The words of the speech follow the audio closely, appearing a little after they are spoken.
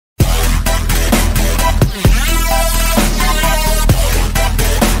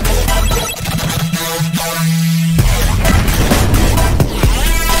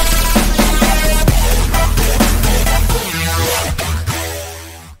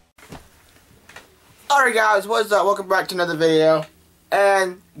Alright guys, what's up? Welcome back to another video.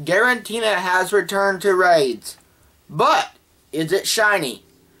 And Giratina has returned to raids. But, is it shiny?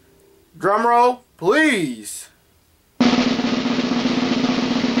 Drumroll, please.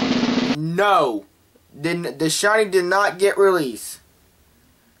 No. The shiny did not get released.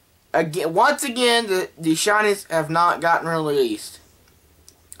 Once again, the shinies have not gotten released.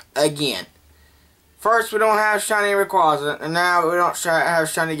 Again. First, we don't have shiny Rayquaza, and now we don't have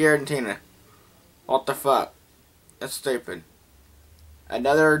shiny Giratina. What the fuck? That's stupid.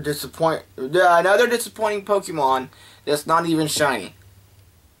 Another disappointing Pokemon that's not even shiny.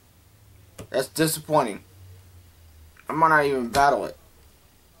 That's disappointing. I might not even battle it.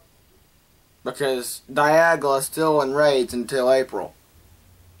 Because Dialga is still in raids until April.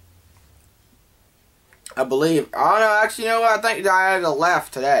 I believe. I don't know, actually, you know what? I think Dialga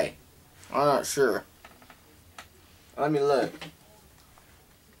left today. I'm not sure. Let me look.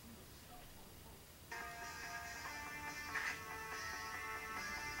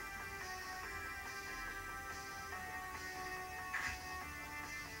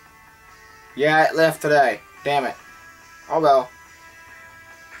 Yeah, it left today. Damn it. Oh well.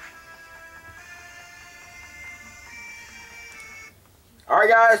 Alright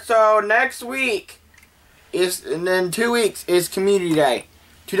guys, so next week is, and then 2 weeks is Community Day.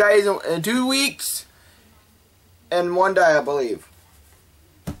 2 days, 2 weeks, and 1 day, I believe.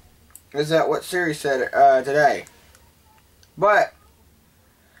 Is that what Siri said today? But,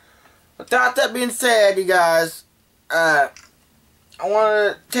 without that being said, you guys, I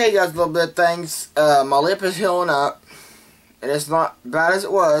want to tell you guys a little bit of things. My lip is healing up, and it's not bad as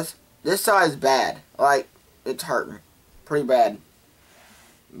it was. This side is bad. Like, it's hurting pretty bad.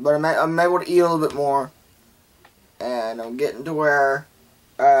 But I'm able to eat a little bit more, and I'm getting to where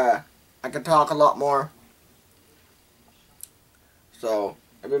I can talk a lot more. So,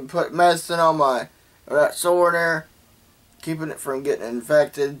 I've been putting medicine on that sore there, keeping it from getting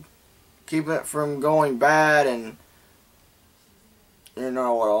infected, keeping it from going bad, and you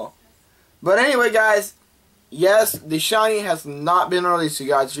know what all. But anyway, guys, yes, the shiny has not been released, you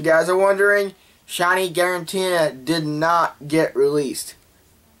guys. If you guys are wondering, shiny Giratina did not get released.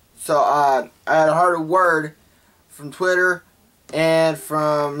 So, I had heard a word from Twitter and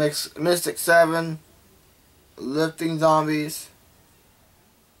from Mystic7, Lifting Zombies,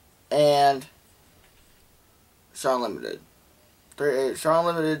 and Sean Limited. Sean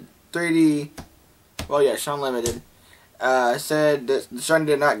Limited 3D. Well, yeah, Sean Limited. Said that the shiny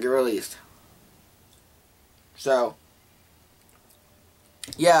did not get released. So,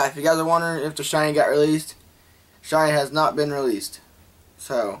 yeah, if you guys are wondering if the shiny got released, shiny has not been released.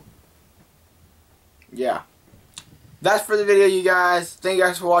 So, yeah. That's for the video, you guys. Thank you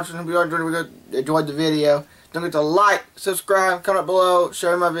guys for watching. If you enjoyed the video, don't forget to like, subscribe, comment below,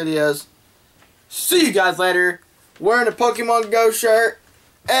 share my videos. See you guys later. Wearing a Pokemon Go shirt,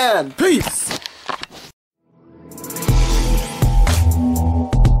 and peace!